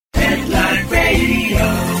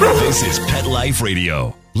This is Pet Life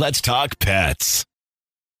Radio. Let's talk pets.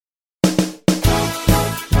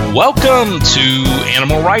 Welcome to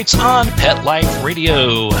Animal Rights on Pet Life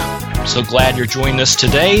Radio. I'm so glad you're joining us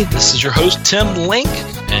today. This is your host, Tim Link,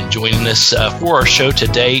 and joining us for our show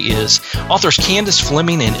today is authors Candace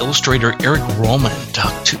Fleming and illustrator Eric Roman.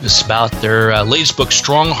 Talk to us about their latest book,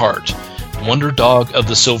 Strongheart, Wonder Dog of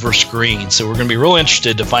the Silver Screen. So we're going to be real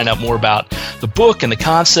interested to find out more about the book and the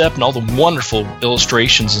concept and all the wonderful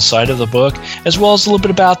illustrations inside of the book, as well as a little bit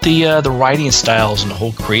about the writing styles and the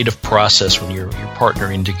whole creative process when you're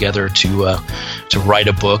partnering together to write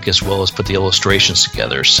a book as well as put the illustrations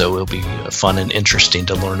together. So it'll be fun and interesting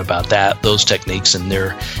to learn about those techniques and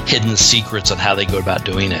their hidden secrets on how they go about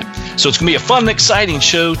doing it. So it's going to be a fun and exciting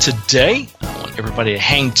show today. I want everybody to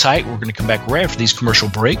hang tight. We're going to come back right after these commercial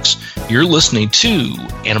breaks. You're listening to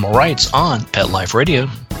Animal Rights on Pet Life Radio.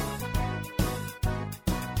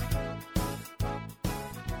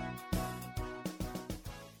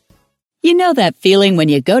 You know that feeling when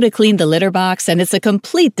you go to clean the litter box and it's a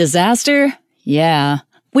complete disaster? Yeah,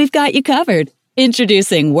 we've got you covered.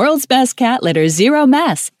 Introducing World's Best Cat Litter Zero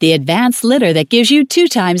Mess, the advanced litter that gives you 2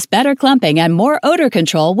 times better clumping and more odor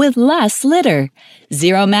control with less litter.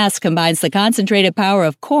 Zero Mess combines the concentrated power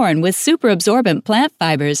of corn with super absorbent plant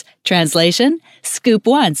fibers. Translation: scoop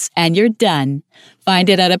once and you're done. Find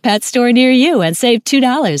it at a pet store near you and save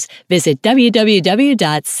 $2. Visit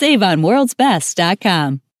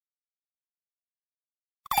www.saveonworldsbest.com.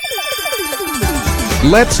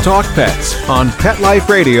 Let's Talk Pets on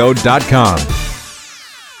PetLifeRadio.com.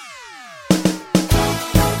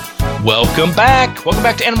 Welcome back. Welcome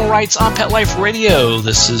back to Animal Rights on Pet Life Radio.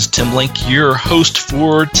 This is Tim Link, your host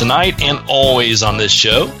for tonight and always on this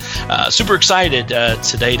show. Super excited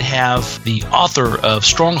today to have the author of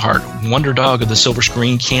Strongheart, Wonder Dog of the Silver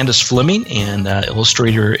Screen, Candace Fleming, and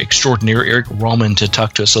illustrator extraordinaire Eric Roman to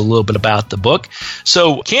talk to us a little bit about the book.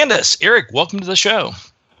 So, Candace, Eric, welcome to the show.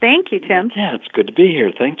 Thank you, Tim. Yeah, it's good to be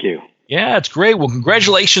here. Thank you. Yeah, it's great. Well,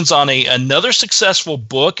 congratulations on another successful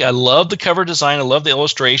book. I love the cover design. I love the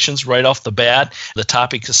illustrations right off the bat. The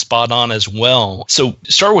topic is spot on as well. So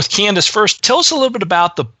start with Candace first. Tell us a little bit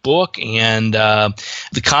about the book and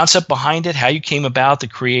the concept behind it, how you came about the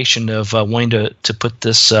creation of wanting to put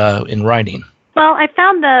this in writing. Well, I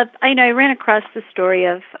found I ran across the story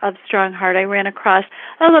of Strongheart. I ran across,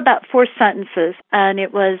 about 4 sentences, and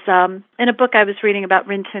it was in a book I was reading about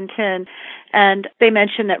Rin Tin Tin, and they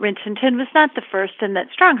mentioned that Rin Tin Tin was not the first and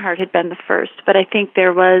that Strongheart had been the first, but I think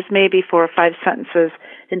there was maybe 4 or 5 sentences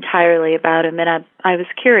entirely about him, and I was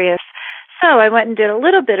curious. So I went and did a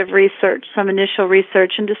little bit of research, some initial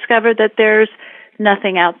research, and discovered that there's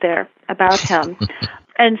nothing out there about him.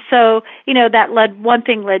 And so, one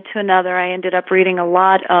thing led to another. I ended up reading a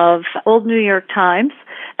lot of old New York Times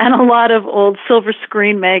and a lot of old silver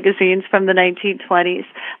screen magazines from the 1920s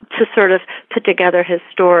to sort of put together his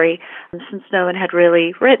story, since no one had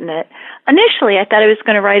really written it. Initially, I thought I was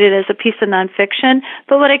going to write it as a piece of nonfiction,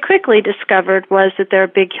 but what I quickly discovered was that there are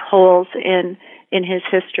big holes in his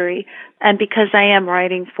history. And because I am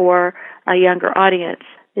writing for a younger audience,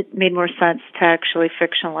 it made more sense to actually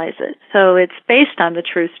fictionalize it. So it's based on the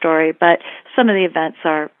true story, but some of the events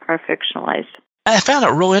are fictionalized. I found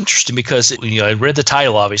it real interesting because I read the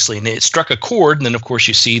title, obviously, and it struck a chord. And then, of course,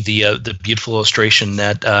 you see the beautiful illustration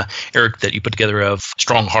that Eric, that you put together of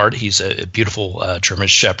Strongheart. He's a beautiful German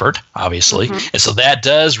Shepherd, obviously, and so that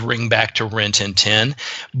does ring back to Rin Tin Tin.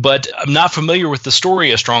 But I'm not familiar with the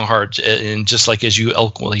story of Strongheart, and just like as you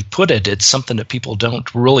eloquently put it, it's something that people don't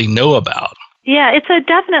really know about. Yeah, it's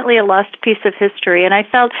definitely a lost piece of history, and I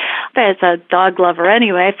felt, as a dog lover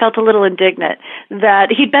anyway, I felt a little indignant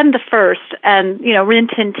that he'd been the first, and, Rin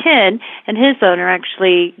Tin Tin and his owner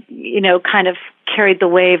actually, kind of carried the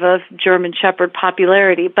wave of German Shepherd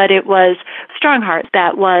popularity, but it was Strongheart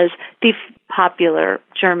that was the popular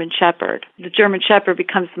German Shepherd. The German Shepherd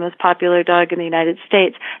becomes the most popular dog in the United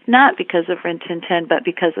States, not because of Rin Tin Tin, but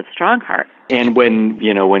because of Strongheart. And when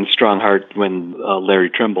Larry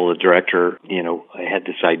Trimble, the director, had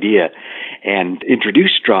this idea and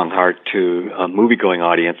introduced Strongheart to a movie-going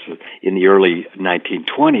audience in the early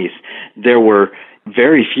 1920s, there were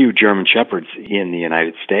very few German Shepherds in the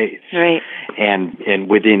United States. Right. And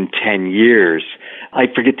within 10 years, I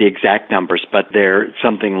forget the exact numbers, but they're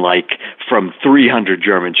something like from 300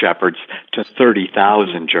 German Shepherds to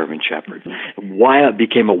 30,000 German Shepherds. It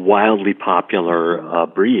became a wildly popular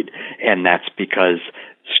breed, and that's because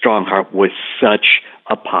Strongheart was such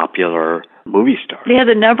a popular movie star. He had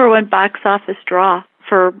the number 1 box office draw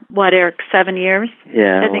for, Eric, 7 years?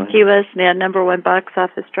 Yeah. I think he was, number 1 box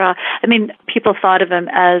office draw. I mean, people thought of him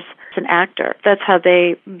as an actor. That's how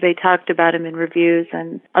they talked about him in reviews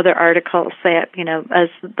and other articles, as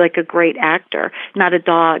like a great actor, not a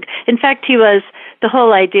dog. In fact, he was the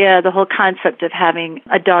whole concept of having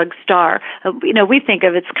a dog star. We think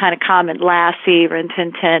of it's kind of common, Lassie, Rin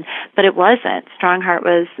Tin Tin, but it wasn't. Strongheart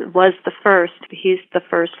was the first. He's the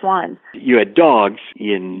first one. You had dogs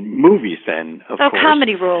in movies then, of course.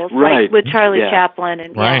 Comedy Rules, right? Like with Charlie Chaplin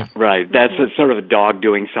and Right. That's a sort of a dog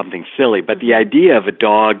doing something silly, but the idea of a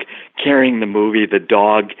dog carrying the movie, the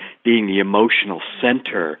dog being the emotional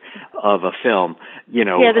center of a film,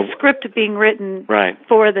 the script being written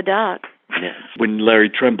for the dog. Yeah. When Larry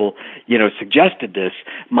Trimble, suggested this,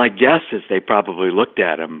 my guess is they probably looked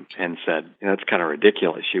at him and said, "That's kind of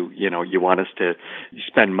ridiculous. You want us to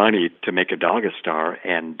spend money to make a dog a star?"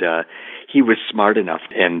 And he was smart enough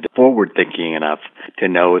and forward-thinking enough to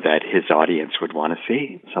know that his audience would want to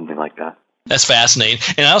see something like that. That's fascinating.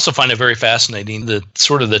 And I also find it very fascinating that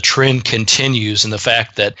sort of the trend continues, and the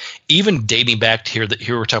fact that even dating back to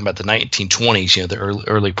here we're talking about the 1920s, the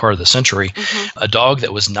early part of the century, a dog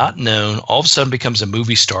that was not known all of a sudden becomes a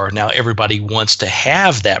movie star. Now everybody wants to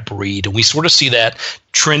have that breed. And we sort of see that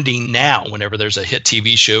trending now. Whenever there's a hit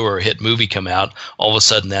TV show or a hit movie come out, all of a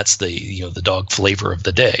sudden that's the dog flavor of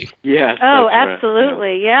the day. Yes. Oh,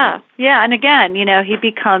 absolutely. Right. Yeah. And again,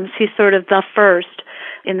 he's sort of the first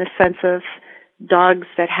in the sense of dogs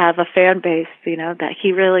that have a fan base, that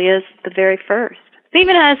he really is the very first. He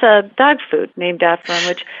even has a dog food named after him,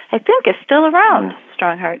 which I think is still around.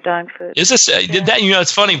 Strongheart dog food. Is this did that?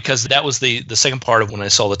 It's funny because that was the second part of when I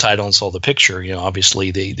saw the title and saw the picture. Obviously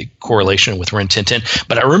the correlation with Rin Tin Tin.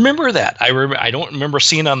 But I remember that. I don't remember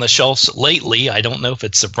seeing it on the shelves lately. I don't know if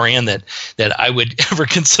it's a brand that I would ever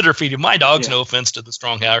consider feeding my dogs. Yeah. No offense to the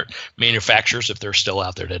Strongheart manufacturers if they're still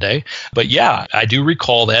out there today. But yeah, I do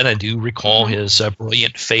recall that. I do recall his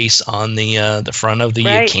brilliant face on the front of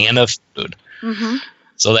the can of food. Mm-hmm.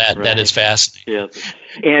 So that is fascinating. Yeah.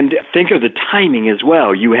 And think of the timing as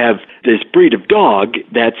well. You have this breed of dog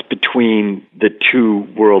that's between the two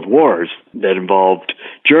world wars that involved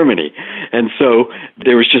Germany. And so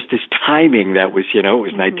there was just this timing that was, it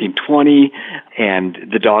was 1920, and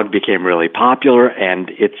the dog became really popular,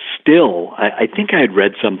 and it's still, I think I had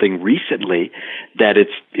read something recently that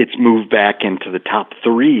it's moved back into the top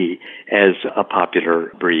 3 as a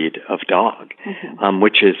popular breed of dog,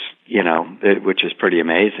 which is pretty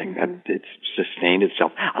amazing. It's sustained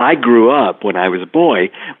itself. I grew up, when I was a boy,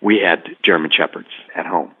 we had German Shepherds at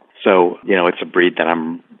home. So, it's a breed that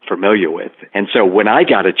I'm familiar with. And so when I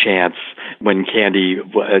got a chance, when Candy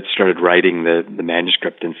started writing the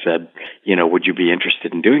manuscript and said, would you be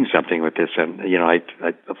interested in doing something with this? And, I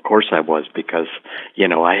of course I was, because,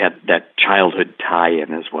 I had that childhood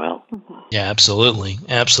tie-in as well. Yeah, absolutely.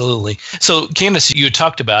 Absolutely. So, Candace, you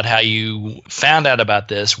talked about how you found out about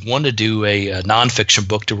this, wanted to do a nonfiction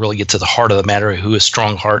book to really get to the heart of the matter, who is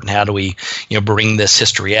Strongheart and how do we, bring this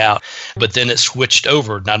history out. But then it switched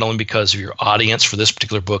over, not only because of your audience for this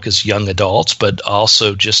particular book is young adults, but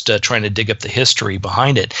also just trying to dig up the history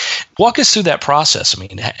behind it. Walk us through that process. I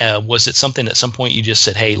mean, was it something at some point you just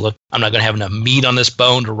said, hey, look, I'm not going to have enough meat on this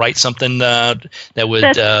bone to write something that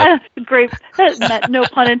would... great. No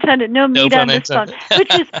pun intended. No meat on this bone.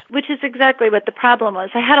 Which is exactly what the problem was.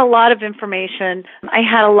 I had a lot of information. I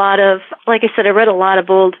had a lot of, like I said, I read a lot of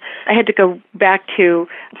old... I had to go back to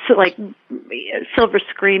Silver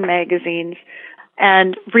Screen magazines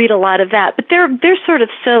and read a lot of that. But they're sort of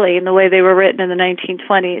silly in the way they were written in the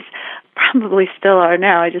 1920s. Probably still are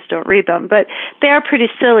now, I just don't read them. But they are pretty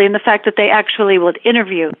silly in the fact that they actually would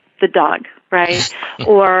interview the dog, right?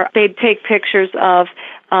 Or they'd take pictures of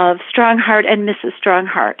Strongheart and Mrs.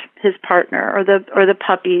 Strongheart, his partner, or the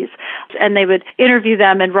puppies, and they would interview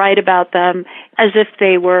them and write about them as if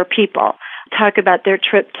they were people. Talk about their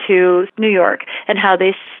trip to New York and how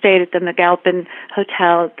they stayed at the McAlpin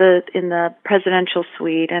Hotel in the presidential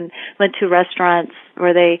suite and went to restaurants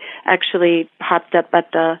where they actually hopped up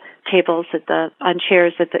at the tables on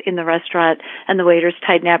chairs in the restaurant, and the waiters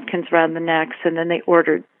tied napkins around the necks, and then they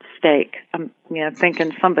ordered steak. I'm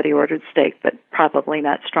thinking somebody ordered steak, but probably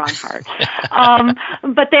not Strongheart.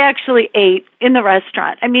 But they actually ate in the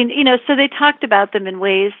restaurant. I mean, so they talked about them in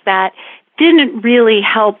ways that didn't really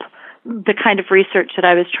help the kind of research that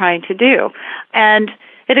I was trying to do. And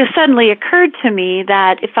it has suddenly occurred to me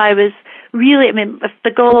that if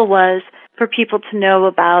the goal was for people to know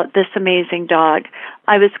about this amazing dog,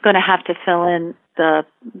 I was going to have to fill in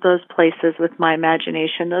those places with my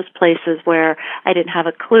imagination, those places where I didn't have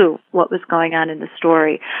a clue what was going on in the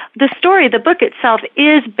story. The book itself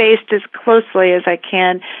is based as closely as I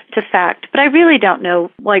can to fact, but I really don't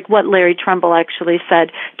know like what Larry Trumbull actually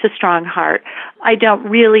said to Strongheart. I don't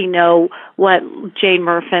really know what Jane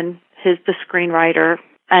Murfin, the screenwriter,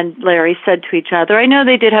 and Larry said to each other. I know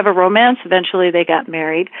they did have a romance. Eventually they got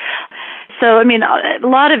married. So, I mean, a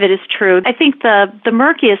lot of it is true. I think the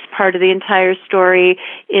murkiest part of the entire story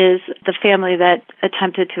is the family that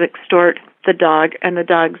attempted to extort the dog and the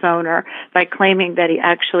dog's owner by claiming that he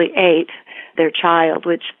actually ate their child,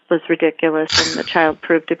 which was ridiculous, and the child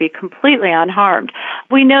proved to be completely unharmed.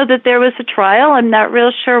 We know that there was a trial. I'm not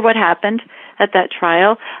real sure what happened at that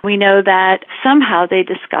trial. We know that somehow they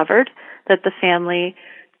discovered that the family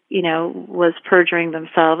was perjuring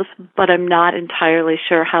themselves, but I'm not entirely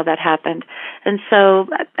sure how that happened. And so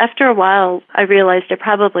after a while, I realized I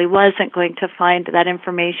probably wasn't going to find that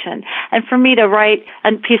information. And for me to write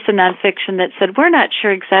a piece of nonfiction that said, we're not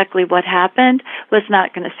sure exactly what happened, was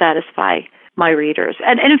not going to satisfy my readers.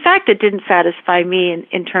 And in fact, it didn't satisfy me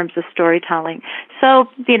in terms of storytelling. So,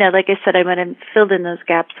 like I said, I went and filled in those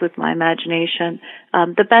gaps with my imagination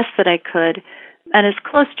the best that I could, and as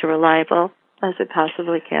close to reliable as it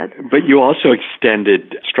possibly can. But you also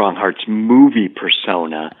extended Strongheart's movie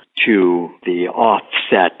persona to the off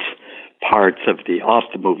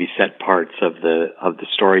the movie set parts of the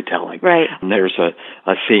storytelling. Right. And there's a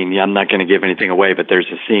scene, I'm not going to give anything away, but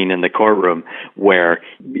there's a scene in the courtroom where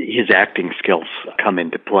his acting skills come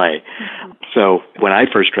into play. Mm-hmm. So when I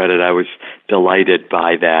first read it, I was delighted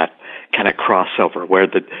by that kind of crossover where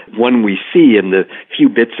the one we see in the few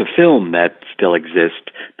bits of film that still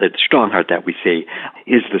exist, the Strongheart that we see,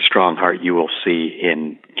 is the Strongheart you will see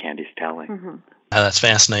in Candy's telling. Mm-hmm. That's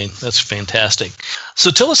fascinating. That's fantastic.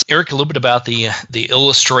 So tell us, Eric, a little bit about the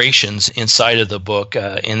illustrations inside of the book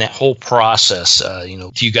and that whole process.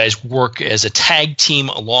 Do you guys work as a tag team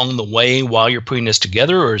along the way while you're putting this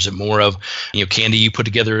together, or is it more of, Candy, you put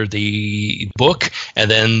together the book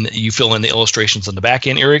and then you fill in the illustrations on the back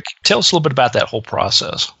end? Eric, tell us a little bit about that whole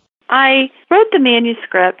process. I wrote the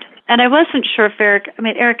manuscript, and I wasn't sure if Eric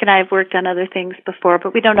and I have worked on other things before,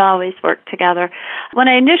 but we don't always work together. When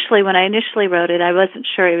I initially wrote it, I wasn't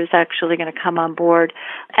sure he was actually going to come on board.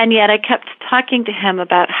 And yet I kept talking to him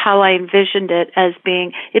about how I envisioned it as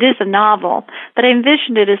being, it is a novel, but I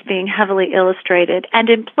envisioned it as being heavily illustrated, and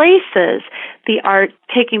in places, the art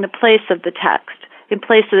taking the place of the text. In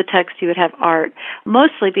place of the text, you would have art,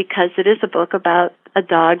 mostly because it is a book about a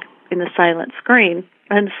dog in the silent screen.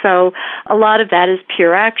 And so a lot of that is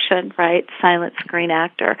pure action, right? Silent screen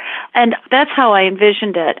actor. And that's how I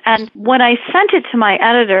envisioned it. And when I sent it to my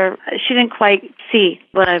editor, she didn't quite see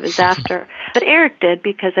what I was after. But Eric did,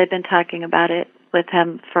 because I'd been talking about it with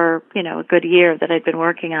him for, a good year that I'd been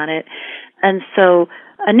working on it. And so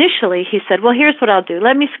initially he said, well, here's what I'll do.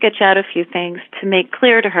 Let me sketch out a few things to make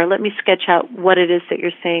clear to her. Let me sketch out what it is that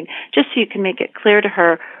you're saying, just so you can make it clear to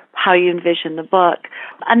her how you envision the book.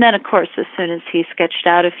 And then, of course, as soon as he sketched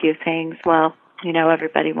out a few things, well,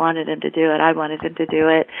 everybody wanted him to do it. I wanted him to do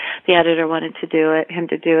it. The editor wanted to do it, him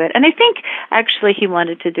to do it. And I think, actually, he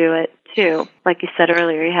wanted to do it, too. Like you said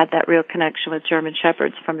earlier, he had that real connection with German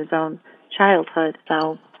Shepherds from his own childhood.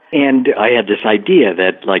 So. And I had this idea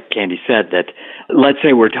that, like Candy said, that let's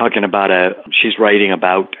say we're talking about she's writing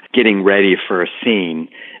about getting ready for a scene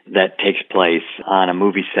that takes place on a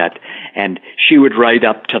movie set, and she would write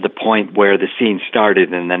up to the point where the scene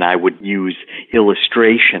started, and then I would use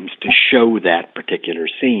illustrations to show that particular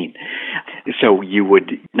scene. So you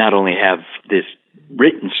would not only have this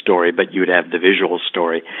written story, but you would have the visual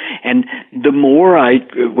story. And the more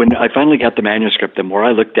when I finally got the manuscript, the more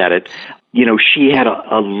I looked at it, she had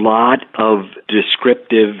a lot of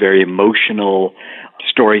descriptive, very emotional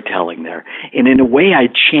storytelling there. And in a way, I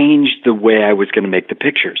changed the way I was going to make the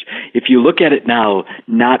pictures. If you look at it now,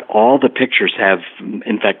 not all the pictures have,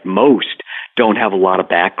 in fact, most don't have a lot of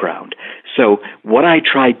background. So what I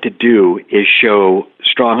tried to do is show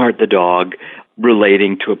Strongheart the dog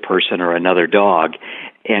relating to a person or another dog,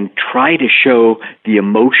 and try to show the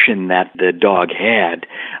emotion that the dog had,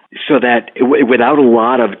 so that without a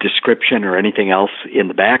lot of description or anything else in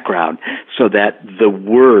the background, so that the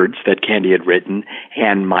words that Candy had written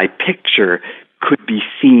and my picture could be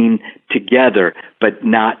seen together, but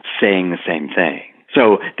not saying the same thing.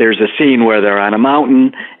 So there's a scene where they're on a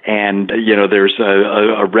mountain, and there's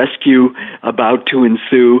a rescue about to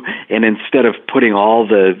ensue, and instead of putting all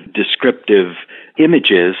the descriptive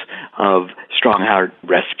images of Strongheart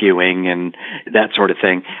rescuing and that sort of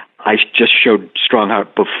thing, I just showed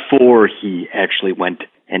Strongheart before he actually went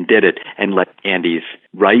and did it, and let Candy's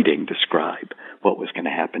writing describe what was going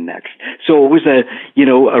to happen next. So it was a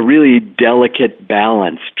really delicate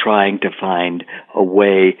balance trying to find a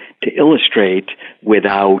way to illustrate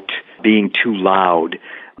without being too loud,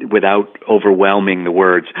 without overwhelming the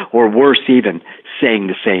words, or worse even, saying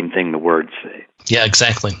the same thing the words say. Yeah,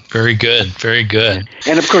 exactly. Very good. Very good.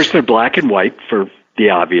 And of course, they're black and white for the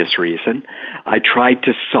obvious reason. I tried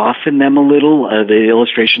to soften them a little. The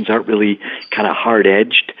illustrations aren't really kind of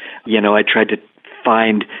hard-edged. I tried to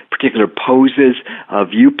find particular poses,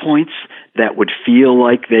 viewpoints that would feel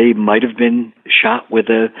like they might have been shot with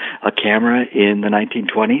a camera in the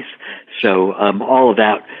 1920s. So all of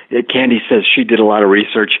that, Candy says she did a lot of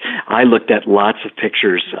research. I looked at lots of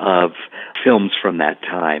pictures of films from that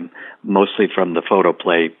time, mostly from the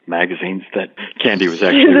Photoplay magazines that Candy was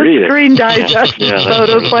actually reading. The Screen Digest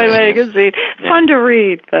Photoplay magazine. Fun to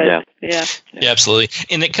read, but yeah, absolutely.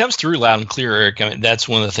 And it comes through loud and clear, Eric. I mean, that's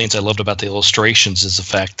one of the things I loved about the illustrations is the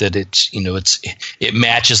fact that it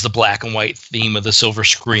matches the black and white theme of the silver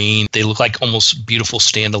screen. They look like almost beautiful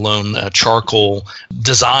standalone charcoal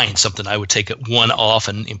design, something I would take one off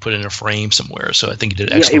and put in a frame somewhere. So I think you did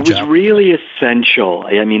an excellent job. It was really essential.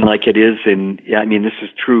 I mean, like it is this is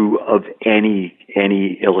true of any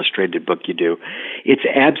illustrated book you do. It's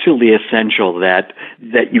absolutely essential that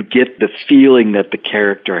you get the feeling that the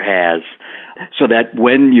character has, so that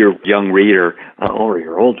when your young reader, or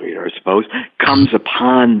your old reader, I suppose, comes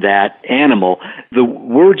upon that animal, the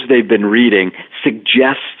words they've been reading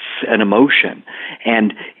suggests an emotion.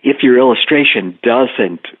 And if your illustration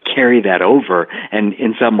doesn't carry that over and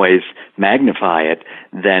in some ways magnify it,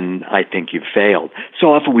 then I think you've failed.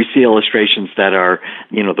 So often we see illustrations that are,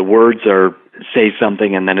 the words say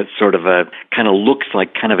something and then it sort of looks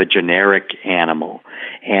like kind of a generic animal.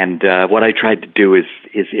 And what I tried to do is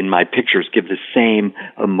in my pictures give the same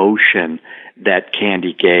emotion that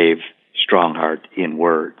Candy gave Strongheart in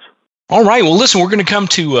words. All right. Well, listen, we're going to come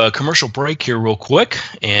to a commercial break here real quick.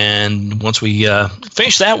 And once we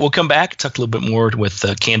finish that, we'll come back, talk a little bit more with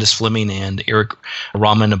Candace Fleming and Eric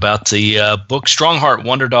Rahman about the book Strongheart,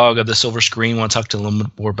 Wonder Dog of the Silver Screen. I want to talk to a little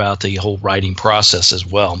bit more about the whole writing process as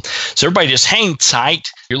well. So everybody just hang tight.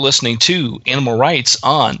 You're listening to Animal Rights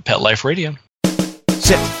on Pet Life Radio.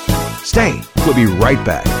 Sit. Stay. We'll be right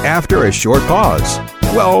back after a short pause.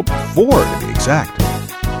 Well, 4 to be exact.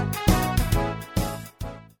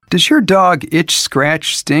 Does your dog itch,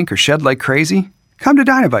 scratch, stink, or shed like crazy? Come to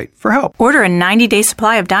Dinovite for help. Order a 90-day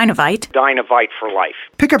supply of Dinovite. Dinovite for life.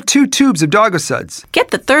 Pick up 2 tubes of Doggo Suds.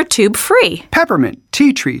 Get the 3rd tube free. Peppermint,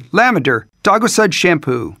 tea tree, lavender, Doggo Sud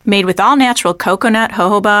shampoo. Made with all-natural coconut,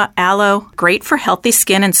 jojoba, aloe. Great for healthy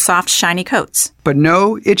skin and soft, shiny coats. But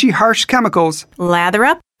no itchy, harsh chemicals. Lather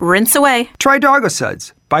up, rinse away. Try Doggo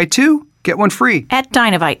Suds. Buy 2, get 1 free. At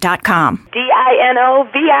Dinovite.com.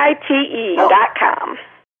 DINOVITE.com.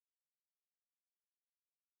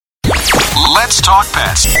 Let's talk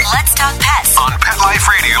pets. Let's talk pets On Pet Life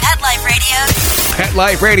Radio. Pet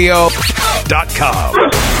Life Radio.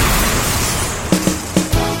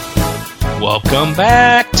 PetLifeRadio.com. Welcome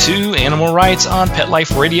back to Animal Rights on Pet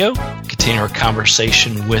Life Radio. Continue our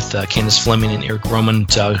conversation with Candace Fleming and Eric Rahman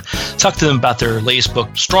to talk to them about their latest book,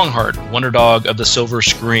 Strongheart, Wonder Dog of the Silver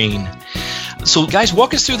Screen. So, guys,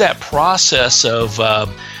 walk us through that process of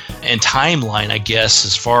and timeline, I guess,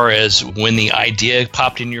 as far as when the idea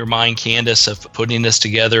popped in your mind, Candace, of putting this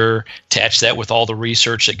together, attach that with all the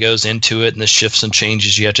research that goes into it and the shifts and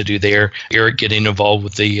changes you have to do there. Eric getting involved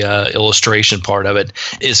with the illustration part of it.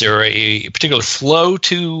 Is there a particular flow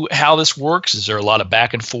to how this works? Is there a lot of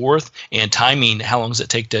back and forth? And timing, how long does it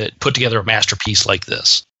take to put together a masterpiece like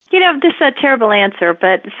this? This is a terrible answer,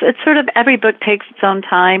 but it's sort of every book takes its own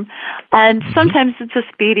time, and sometimes it's a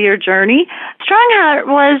speedier journey. Strongheart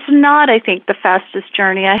was not, I think, the fastest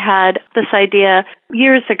journey. I had this idea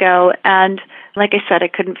years ago, and like I said, I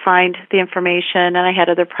couldn't find the information, and I had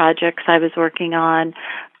other projects I was working on.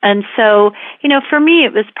 And so, for me,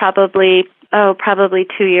 it was probably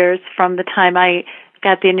 2 years from the time I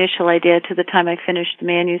got the initial idea to the time I finished the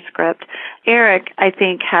manuscript. Eric, I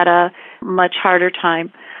think, had a much harder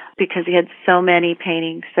time, because he had so many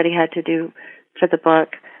paintings that he had to do for the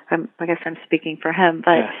book. I guess I'm speaking for him,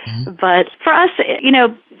 but for us,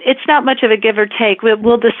 it's not much of a give or take.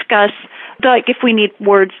 We'll discuss, like, if we need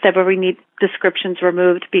words that we need descriptions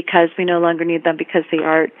removed because we no longer need them because the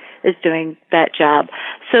art is doing that job.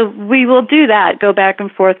 So we will do that, go back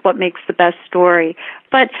and forth, what makes the best story.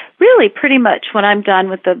 But really, pretty much when I'm done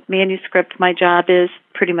with the manuscript, my job is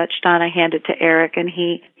pretty much done. I hand it to Eric, and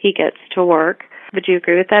he gets to work. Would you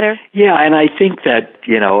agree with that, Eric? Yeah, and I think that,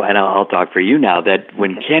 and I'll talk for you now, that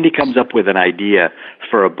when Candy comes up with an idea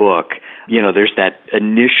for a book, there's that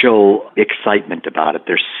initial excitement about it.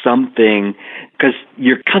 There's something, because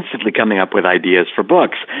you're constantly coming up with ideas for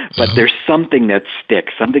books, but there's something that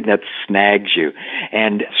sticks, something that snags you,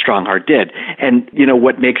 and Strongheart did. And,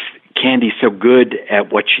 what makes Candy so good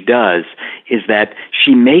at what she does is that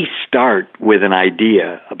she may start with an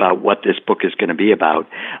idea about what this book is going to be about,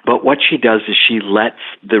 but what she does is she lets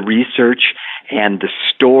the research and the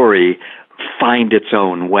story find its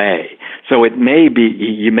own way. So it may be,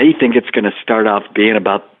 you may think it's going to start off being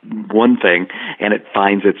about one thing and it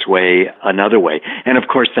finds its way another way. And of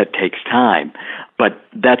course that takes time, but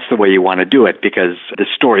that's the way you want to do it because the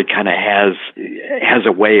story kind of has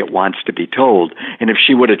a way it wants to be told. And if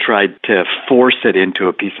she would have tried to force it into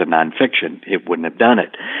a piece of nonfiction, it wouldn't have done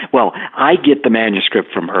it. Well, I get the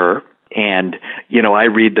manuscript from her. And, I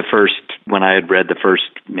read when I had read the first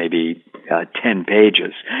maybe 10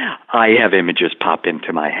 pages, I have images pop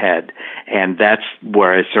into my head. And that's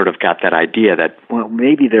where I sort of got that idea that, well,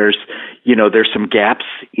 maybe there's some gaps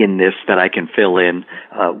in this that I can fill in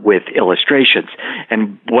with illustrations.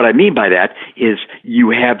 And what I mean by that is you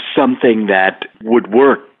have something that would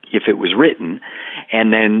work if it was written,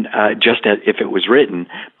 and then just as if it was written,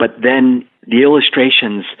 but then the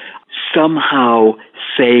illustrations somehow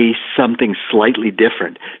say something slightly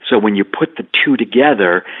different. So when you put the two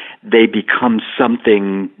together, they become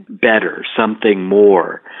something better, something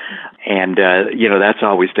more. And, that's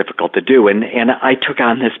always difficult to do. And I took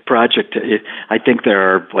on this project. I think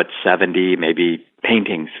there are, 70 maybe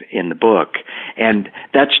paintings in the book. And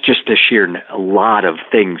that's just a lot of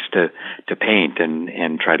things to paint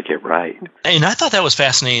and try to get right. And I thought that was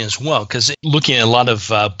fascinating as well, because looking at a lot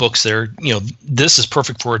of books there, this is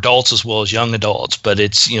perfect for adults as well as young adults. But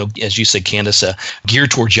it's, as you said, Candace,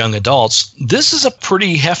 geared towards young adults. This is a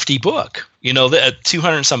pretty hefty book.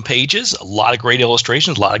 200 and some pages, a lot of great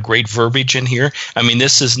illustrations, a lot of great verbiage in here. I mean,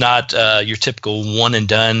 this is not your typical one and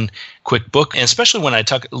done quick book. And especially when I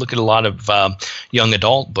look at a lot of young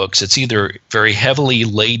adult books, it's either very heavily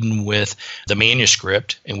laden with the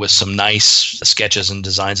manuscript and with some nice sketches and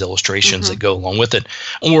designs, illustrations that go along with it,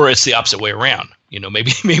 or it's the opposite way around.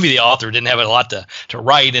 Maybe the author didn't have a lot to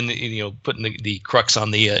write and, putting the crux on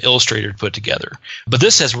the illustrator to put together. But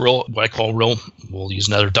this has what I call we'll use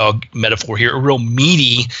another dog metaphor here, a real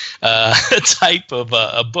meaty type of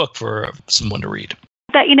a book for someone to read.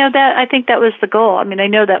 That I think that was the goal. I mean, I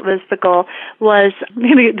know that was the goal. Was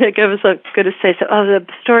maybe that I was going to say, the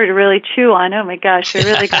story to really chew on. Oh my gosh, we're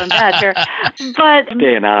really going bad here. But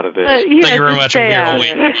staying out of it. Thank you very much. But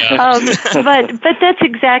that's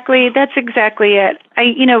exactly it.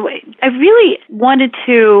 I really wanted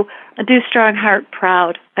to do Strongheart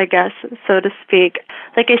proud, I guess, so to speak.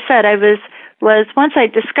 Like I said, I was once I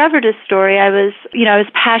discovered his story, I was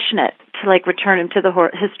passionate to return him to the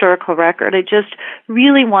historical record. I just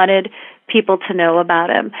really wanted people to know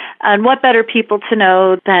about him. And what better people to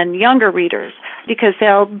know than younger readers, because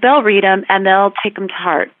they'll read him and they'll take him to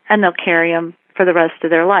heart and they'll carry him for the rest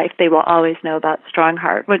of their life. They will always know about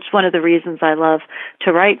Strongheart, which is one of the reasons I love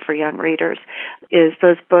to write for young readers, is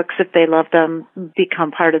those books, if they love them,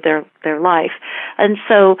 become part of their life. And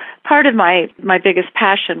so part of my biggest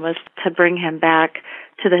passion was to bring him back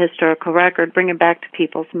to the historical record, bring him back to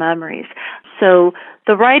people's memories. So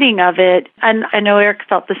the writing of it, and I know Eric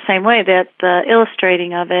felt the same way, that the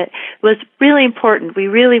illustrating of it was really important. We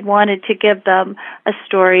really wanted to give them a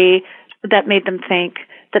story that made them think,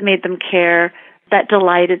 that made them care, that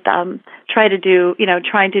delighted them, trying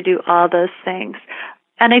to do all those things.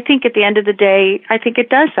 And I think at the end of the day, I think it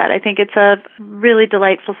does that. I think it's a really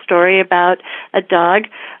delightful story about a dog,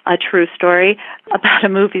 a true story about a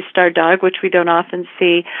movie star dog, which we don't often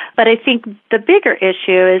see. But I think the bigger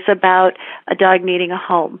issue is about a dog needing a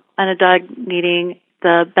home and a dog needing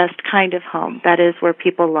the best kind of home. That is where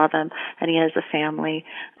people love him and he has a family.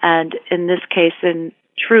 And in this case, the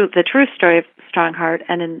true story of Strongheart,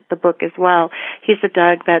 and in the book as well, he's a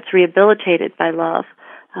dog that's rehabilitated by love.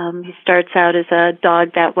 He starts out as a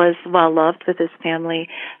dog that was well loved with his family,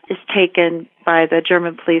 is taken by the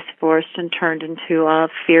German police force and turned into a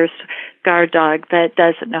fierce guard dog that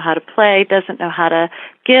doesn't know how to play, doesn't know how to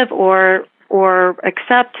give or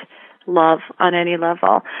accept love on any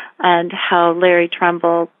level, and how Larry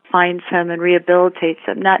Trumbull finds him and rehabilitates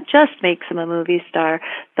him, not just makes him a movie star,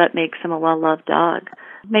 but makes him a well-loved dog,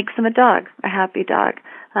 makes him a dog, a happy dog.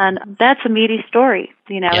 And that's a meaty story.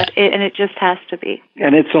 And it just has to be.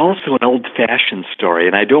 And it's also an old-fashioned story,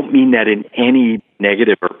 and I don't mean that in any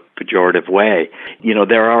negative or pejorative way.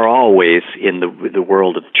 There are always, in the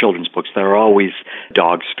world of children's books, there are always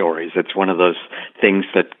dog stories. It's one of those things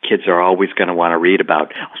that kids are always going to want to read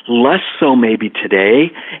about. Less so maybe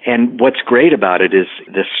today, and what's great about it is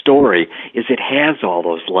the story is it has all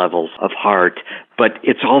those levels of heart, but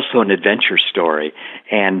it's also an adventure story.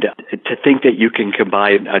 And to think that you can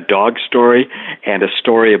combine a dog story and a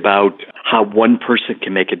story about how one person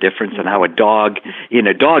can make a difference and how in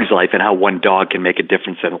a dog's life and how one dog can make a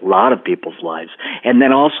difference in a lot of people's lives, and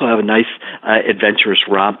then also have a nice adventurous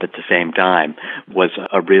romp at the same time was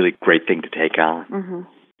a really great thing to take on. Mm-hmm.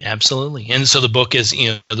 Absolutely. And so the book is,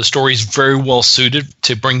 the story is very well suited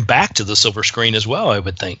to bring back to the silver screen as well, I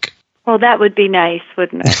would think. Well, that would be nice,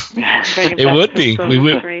 wouldn't it? It would be. We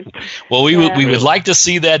would like to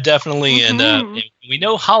see that, definitely. Mm-hmm. And we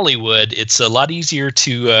know Hollywood, it's a lot easier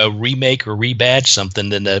to remake or rebadge something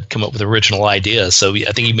than to come up with original ideas. So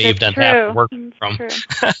I think you may have done half the work from.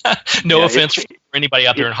 No offense for anybody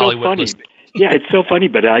out there in Hollywood. Yeah, it's so funny,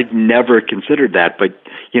 but I've never considered that. But,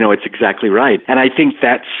 it's exactly right. And I think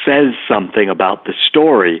that says something about the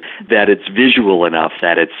story, that it's visual enough,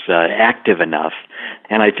 that it's active enough.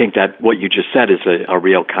 And I think that what you just said is a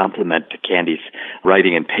real compliment to Candy's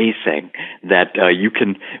writing and pacing, that you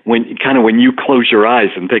can, when you close your eyes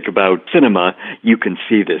and think about cinema, you can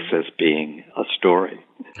see this as being a story.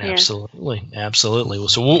 Absolutely.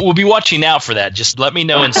 So we'll be watching out for that. Just let me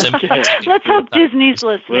know and send me. Let's hope Disney's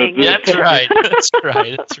listening. That's right.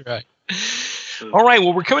 All right.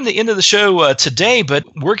 Well, we're coming to the end of the show today, but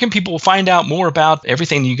where can people find out more about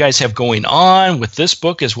everything you guys have going on with this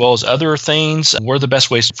book as well as other things? What are the best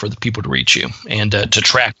ways for the people to reach you and to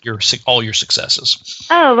track all your successes?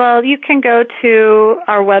 Oh, well, you can go to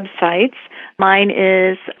our websites. Mine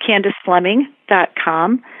is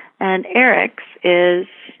CandiceFleming.com, and Eric's is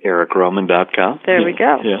EricRoman.com. There we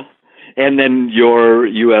go. Yeah. And then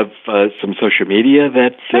you have some social media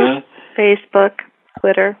that... Facebook,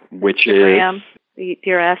 Twitter, which Instagram.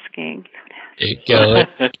 You're asking. There you go.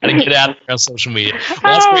 Gotta get out there on social media.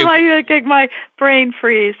 My brain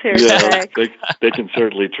freeze here today. They can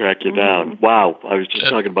certainly track you down. Wow, I was just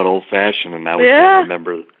talking about old-fashioned, and now we can't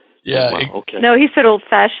remember. Yeah. Wow, okay. No, he said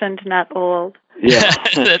old-fashioned, not old. Yeah,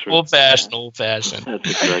 that's old-fashioned. That's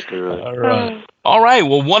exactly right. All right.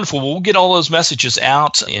 Well, wonderful. We'll get all those messages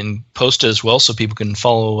out and post as well so people can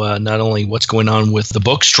follow not only what's going on with the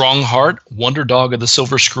book, Strong Heart, Wonder Dog of the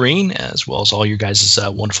Silver Screen, as well as all your guys'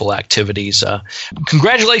 wonderful activities.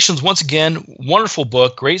 Congratulations once again. Wonderful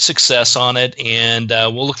book. Great success on it. And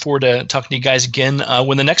we'll look forward to talking to you guys again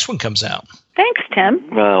when the next one comes out. Thanks, Tim.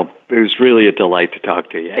 Well, it was really a delight to talk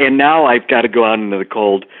to you. And now I've got to go out into the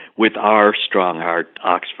cold with our Strong Heart,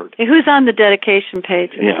 Oxford. Hey, who's on the dedication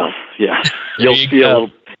page? Yeah. You'll see a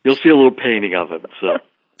little painting of it. So.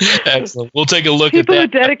 Excellent. We'll take a look People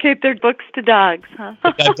at that. People who dedicate their books to dogs, huh?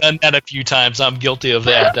 I've done that a few times. I'm guilty of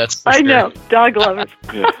that. That's for I sure. know. Dog lovers.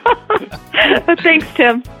 Thanks,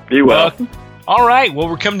 Tim. Be well. All right. Well,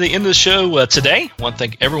 we're coming to the end of the show today. I want to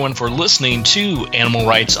thank everyone for listening to Animal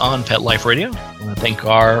Rights on Pet Life Radio. I want to thank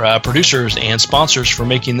our producers and sponsors for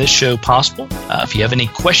making this show possible. If you have any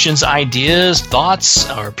questions, ideas, thoughts,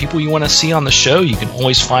 or people you want to see on the show, you can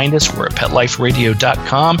always find us. We're at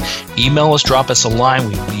PetLifeRadio.com. Email us, drop us a line.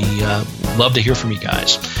 We love to hear from you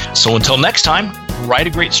guys. So until next time, write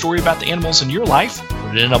a great story about the animals in your life.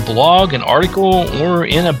 Put it in a blog, an article, or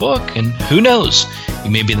in a book. And who knows? You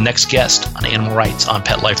may be the next guest on Animal Rights on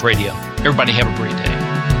Pet Life Radio. Everybody have a great day.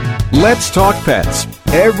 Let's Talk Pets,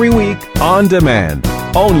 every week on demand,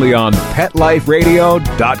 only on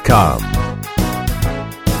PetLifeRadio.com.